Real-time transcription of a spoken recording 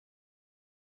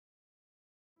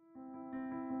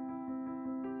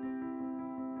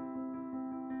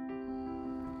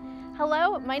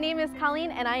Hello, my name is Colleen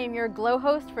and I am your Glow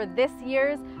host for this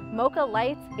year's MoCA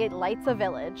Lights, It Lights a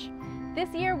Village. This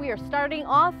year we are starting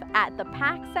off at the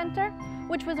PAC Center,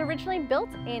 which was originally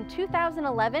built in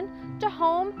 2011 to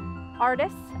home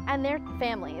artists and their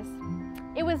families.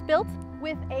 It was built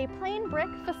with a plain brick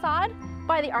facade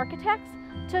by the architects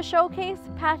to showcase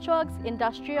Patchogue's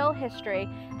industrial history,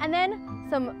 and then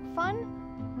some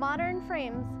fun modern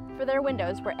frames for their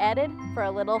windows were added for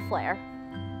a little flair.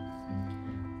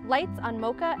 Lights on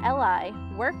MoCA L.I.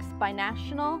 works by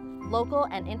national, local,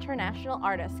 and international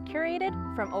artists curated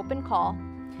from open call.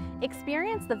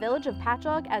 Experience the village of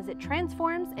Patchogue as it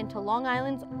transforms into Long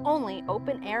Island's only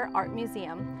open-air art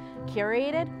museum,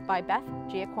 curated by Beth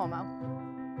Giacomo.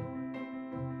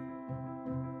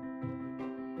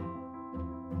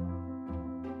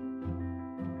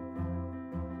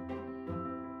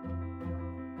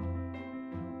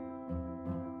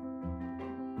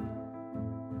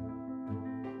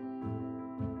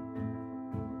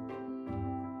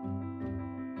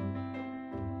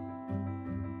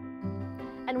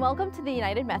 And welcome to the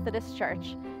United Methodist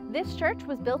Church. This church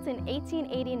was built in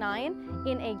 1889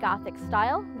 in a Gothic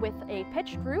style with a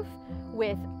pitched roof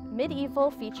with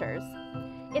medieval features.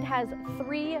 It has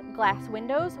 3 glass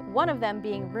windows, one of them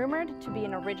being rumored to be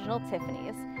an original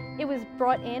Tiffany's. It was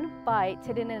brought in by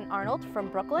Tidden and Arnold from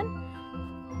Brooklyn.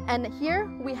 And here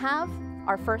we have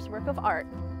our first work of art.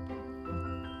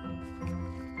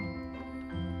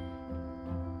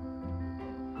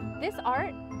 This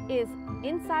art is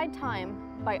Inside Time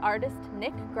by artist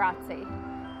Nick Grazzi.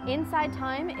 Inside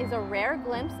Time is a rare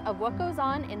glimpse of what goes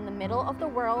on in the middle of the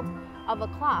world of a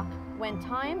clock when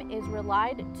time is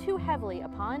relied too heavily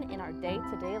upon in our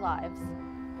day-to-day lives.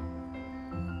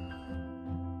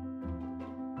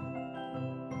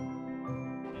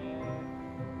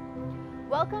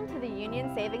 Welcome to the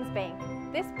Union Savings Bank.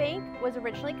 This bank was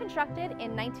originally constructed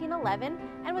in 1911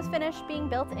 and was finished being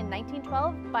built in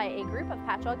 1912 by a group of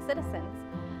Patchogue citizens.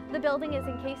 The building is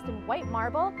encased in white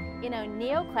marble in a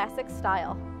neoclassic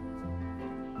style.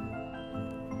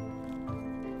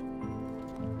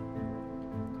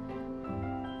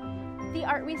 The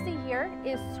art we see here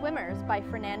is Swimmers by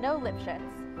Fernando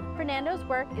Lipschitz. Fernando's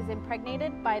work is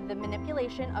impregnated by the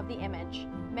manipulation of the image.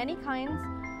 Many kinds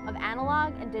of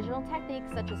analog and digital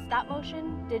techniques such as stop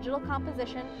motion, digital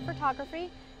composition,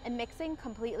 photography, and mixing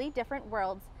completely different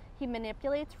worlds, he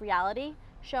manipulates reality,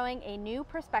 showing a new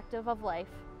perspective of life.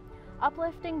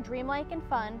 Uplifting, dreamlike, and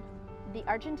fun, the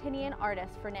Argentinian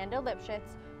artist Fernando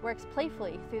Lipschitz works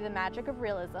playfully through the magic of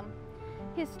realism.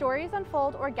 His stories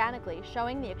unfold organically,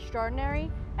 showing the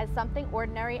extraordinary as something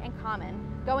ordinary and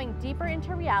common, going deeper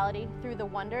into reality through the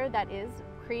wonder that is,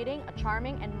 creating a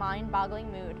charming and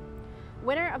mind-boggling mood.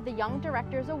 Winner of the Young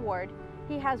Directors Award,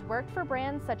 he has worked for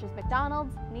brands such as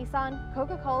McDonald's, Nissan,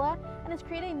 Coca-Cola, and is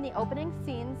creating the opening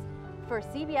scenes for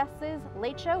CBS's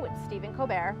Late Show with Stephen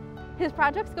Colbert. His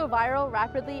projects go viral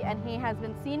rapidly and he has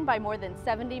been seen by more than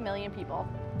 70 million people.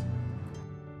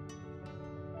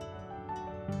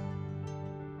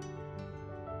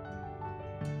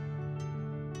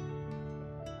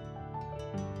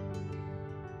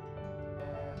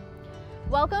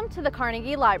 Welcome to the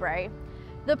Carnegie Library.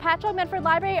 The Patchogue Medford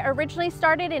Library originally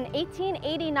started in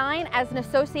 1889 as an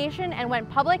association and went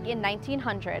public in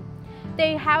 1900.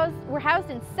 They were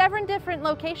housed in 7 different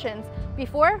locations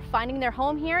before finding their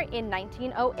home here in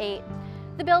 1908.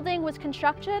 The building was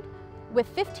constructed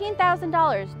with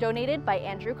 $15,000 donated by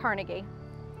Andrew Carnegie.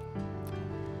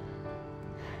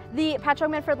 The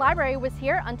Patchogue Medford Library was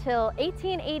here until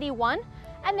 1881,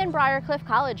 and then Briarcliff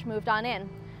College moved on in.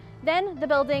 Then the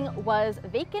building was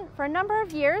vacant for a number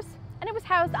of years, and it was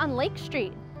housed on Lake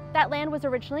Street. That land was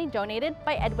originally donated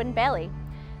by Edwin Bailey.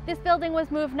 This building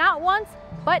was moved not once,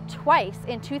 but twice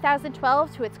in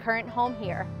 2012 to its current home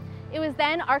here. It was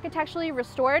then architecturally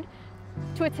restored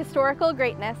to its historical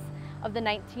greatness of the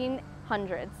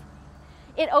 1900s.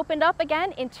 It opened up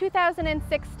again in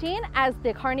 2016 as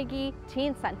the Carnegie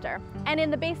Teen Center. And in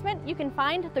the basement, you can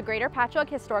find the Greater Patchogue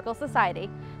Historical Society.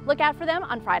 Look out for them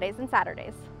on Fridays and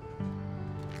Saturdays.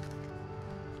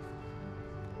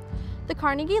 The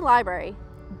Carnegie Library,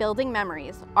 Building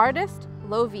Memories, artist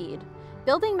Glow Guide.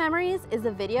 Building Memories is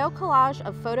a video collage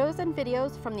of photos and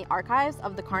videos from the archives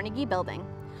of the Carnegie Building.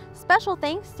 Special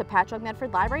thanks to Patchogue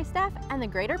Medford Library staff and the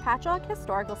Greater Patchogue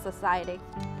Historical Society.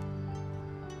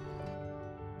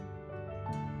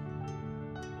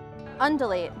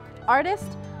 Undulate,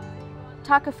 artist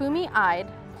Takafumi Ide.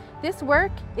 This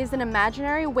work is an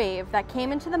imaginary wave that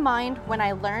came into the mind when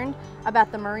I learned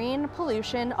about the marine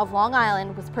pollution of Long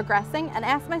Island was progressing and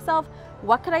asked myself,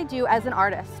 what could I do as an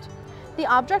artist? The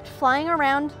object flying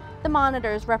around The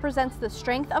monitors represents the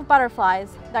strength of butterflies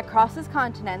that crosses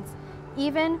continents,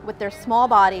 even with their small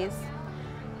bodies.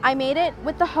 I made it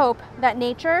with the hope that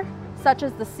nature, such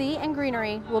as the sea and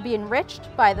greenery, will be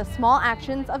enriched by the small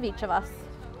actions of each of us.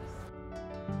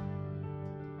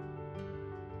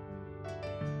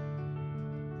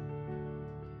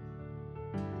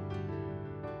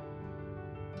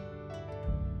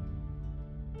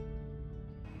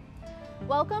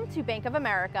 Welcome to Bank of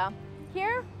America.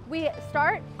 Here we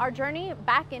start our journey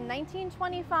back in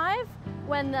 1925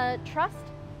 when the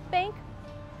Trust Bank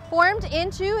formed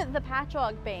into the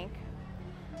Patchogue Bank.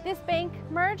 This bank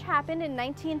merge happened in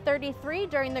 1933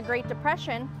 during the Great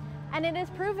Depression, and it is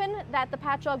proven that the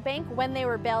Patchogue Bank, when they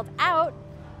were bailed out,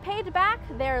 paid back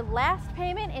their last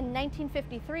payment in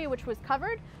 1953, which was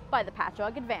covered by the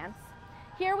Patchogue Advance.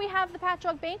 Here we have the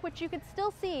Patchogue Bank, which you could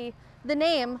still see the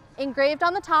name engraved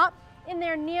on the top in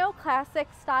their neoclassic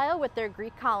style with their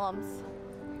Greek columns.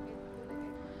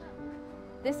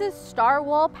 This is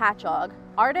Starwall Patchogue,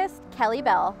 artist Kelly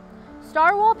Bell.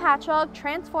 Starwall Patchogue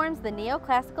transforms the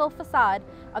neoclassical facade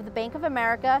of the Bank of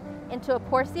America into a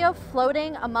Porcio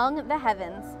floating among the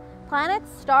heavens. Planets,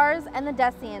 stars, and the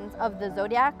decians of the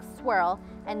zodiac swirl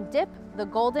and dip the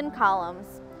golden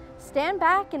columns. Stand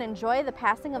back and enjoy the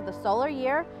passing of the solar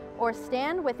year, or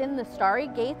stand within the starry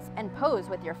gates and pose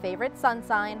with your favorite sun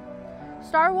sign.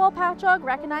 Starwall Patchogue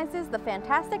recognizes the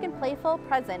fantastic and playful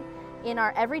present in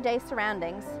our everyday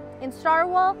surroundings. In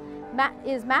Starwall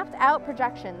is mapped out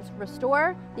projections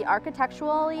restore the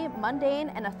architecturally mundane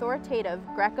and authoritative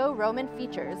Greco-Roman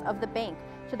features of the bank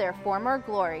to their former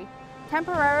glory,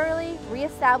 temporarily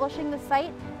re-establishing the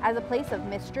site as a place of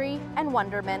mystery and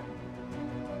wonderment.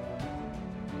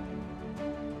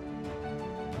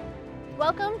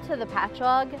 Welcome to the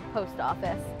Patchogue Post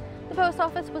Office. The post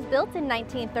office was built in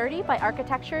 1930 by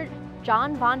architect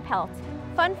John von Pelt.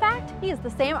 Fun fact, he is the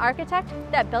same architect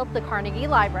that built the Carnegie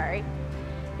Library.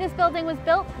 This building was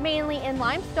built mainly in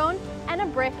limestone and a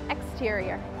brick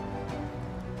exterior.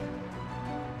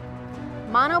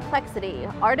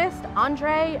 Monoplexity, artist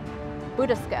Andre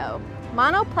Budisco.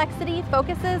 Monoplexity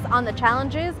focuses on the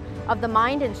challenges of the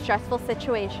mind in stressful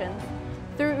situations.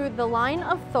 Through the line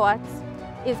of thoughts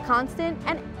is constant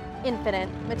and infinite.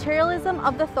 Materialism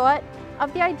of the thought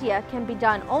of the idea can be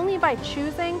done only by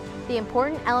choosing the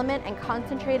important element and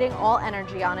concentrating all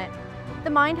energy on it. The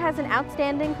mind has an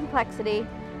outstanding complexity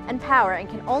and power and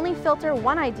can only filter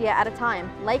one idea at a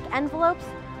time, like envelopes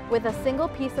with a single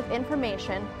piece of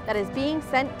information that is being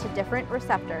sent to different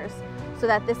receptors, so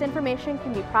that this information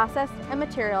can be processed and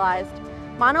materialized.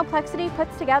 Monoplexity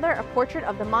puts together a portrait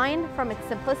of the mind from its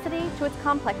simplicity to its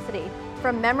complexity,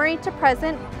 from memory to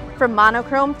present, from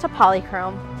monochrome to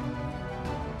polychrome.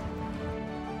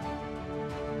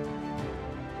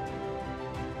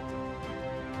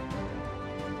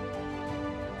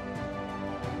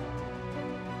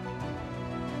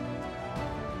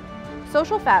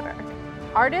 Social Fabric,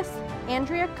 artists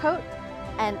Andrea Cote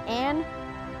and Anne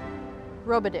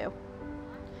Robidoux.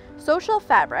 Social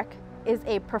Fabric is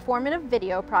a performative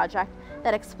video project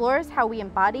that explores how we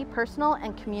embody personal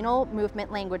and communal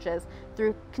movement languages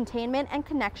through containment and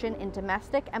connection in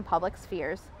domestic and public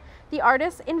spheres. The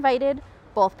artists invited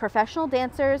both professional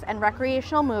dancers and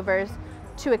recreational movers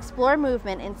to explore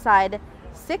movement inside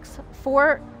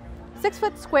 6-foot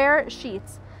square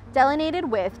sheets delineated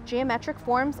with geometric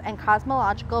forms and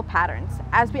cosmological patterns.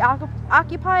 As we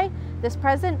occupy this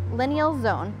present lineal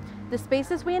zone, the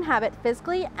spaces we inhabit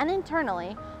physically and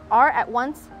internally are at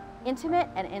once intimate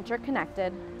and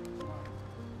interconnected.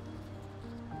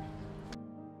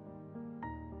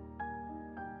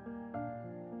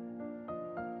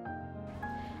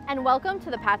 And welcome to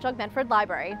the Patchogue Medford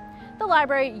Library. The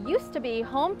library used to be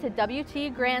home to W.T.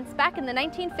 Grants back in the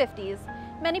 1950s.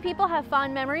 Many people have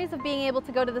fond memories of being able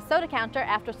to go to the soda counter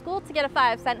after school to get a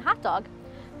 5-cent hot dog.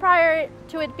 Prior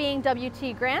to it being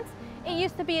W.T. Grants, it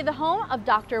used to be the home of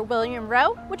Dr. William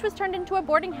Rowe, which was turned into a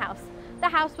boarding house. The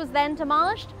house was then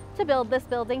demolished to build this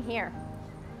building here.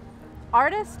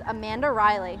 Artist Amanda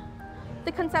Riley.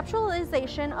 The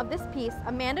conceptualization of this piece,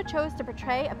 Amanda chose to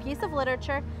portray a piece of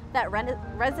literature that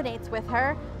resonates with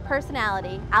her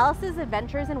personality, Alice's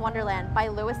Adventures in Wonderland by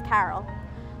Lewis Carroll.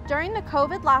 During the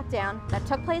COVID lockdown that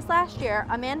took place last year,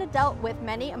 Amanda dealt with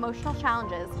many emotional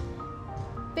challenges.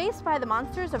 Faced by the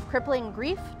monsters of crippling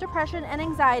grief, depression, and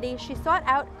anxiety, she sought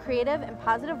out creative and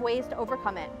positive ways to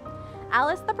overcome it.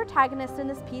 Alice, the protagonist in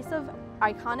this piece of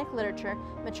iconic literature,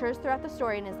 matures throughout the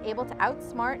story and is able to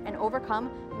outsmart and overcome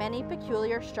many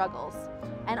peculiar struggles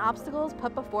and obstacles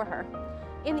put before her.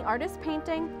 In the artist's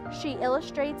painting, she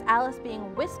illustrates Alice being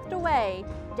whisked away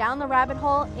down the rabbit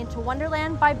hole into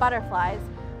Wonderland by butterflies,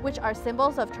 which are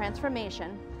symbols of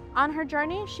transformation. On her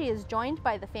journey, she is joined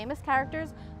by the famous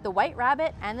characters, the White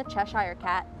Rabbit and the Cheshire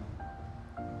Cat.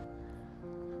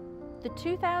 The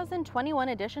 2021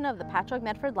 edition of the Patchogue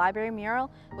Medford Library mural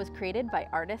was created by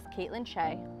artist Caitlin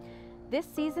Shea. This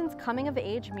season's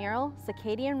coming-of-age mural,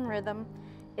 Circadian Rhythm,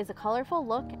 is a colorful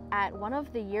look at one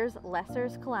of the year's lesser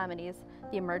calamities,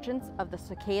 the emergence of the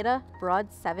cicada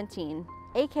Broad 17,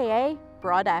 aka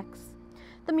Broad X.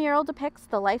 The mural depicts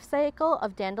the life cycle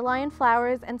of dandelion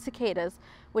flowers and cicadas,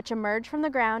 which emerge from the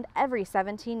ground every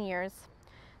 17 years.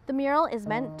 The mural is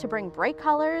meant to bring bright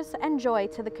colors and joy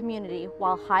to the community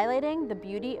while highlighting the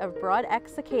beauty of Broad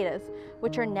X cicadas,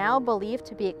 which are now believed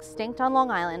to be extinct on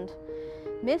Long Island.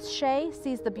 Ms. Shea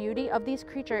sees the beauty of these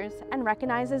creatures and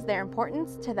recognizes their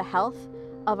importance to the health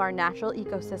of our natural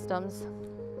ecosystems.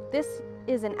 This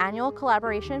is an annual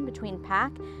collaboration between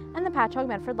PAC and the Patchogue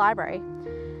Medford Library.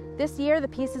 This year, the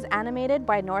piece is animated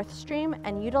by North Stream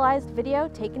and utilized video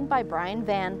taken by Brian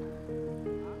Van.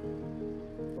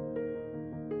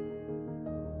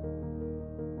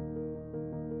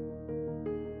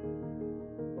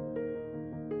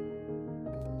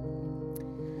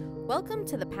 Welcome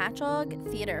to the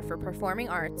Patchogue Theater for Performing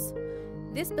Arts.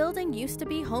 This building used to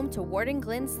be home to Warden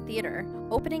Glynn's Theater,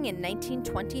 opening in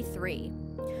 1923.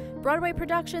 Broadway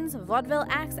productions, vaudeville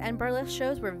acts, and burlesque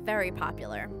shows were very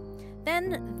popular.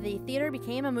 Then, the theater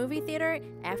became a movie theater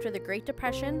after the Great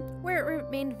Depression, where it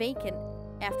remained vacant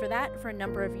after that for a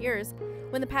number of years,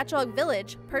 when the Patchogue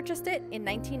Village purchased it in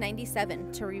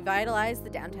 1997 to revitalize the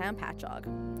downtown Patchogue.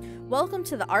 Welcome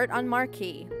to the Art on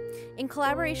Marquee. In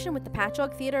collaboration with the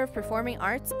Patchogue Theater of Performing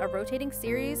Arts, a rotating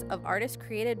series of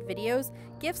artist-created videos,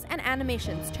 GIFs, and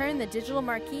animations turn the digital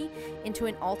marquee into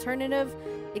an alternative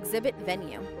exhibit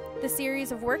venue. The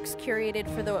series of works curated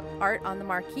for the art on the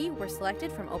marquee were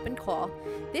selected from open call.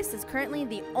 This is currently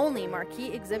the only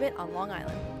marquee exhibit on Long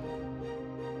Island.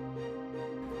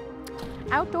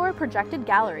 Outdoor projected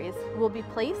galleries will be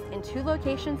placed in 2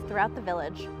 locations throughout the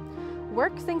village.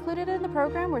 Works included in the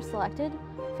program were selected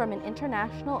from an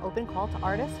international open call to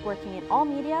artists working in all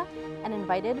media and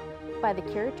invited by the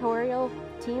curatorial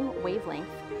team Wavelength.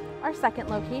 Our second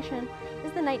location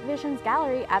is the Night Visions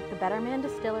Gallery at the Better Man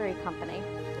Distillery Company.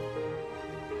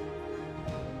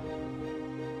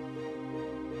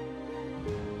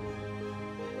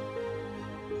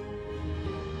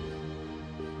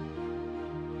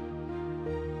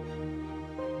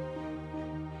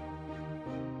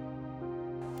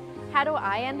 How do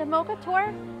I end a MoCA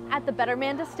tour? At the Better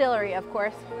Man Distillery, of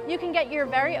course. You can get your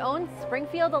very own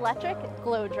Springfield Electric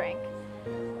Glow drink.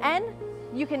 And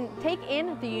you can take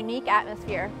in the unique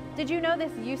atmosphere. Did you know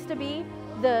this used to be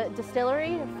the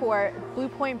distillery for Blue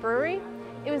Point Brewery?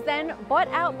 It was then bought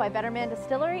out by Better Man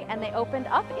Distillery and they opened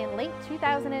up in late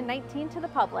 2019 to the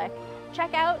public.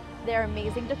 Check out their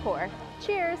amazing decor.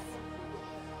 Cheers!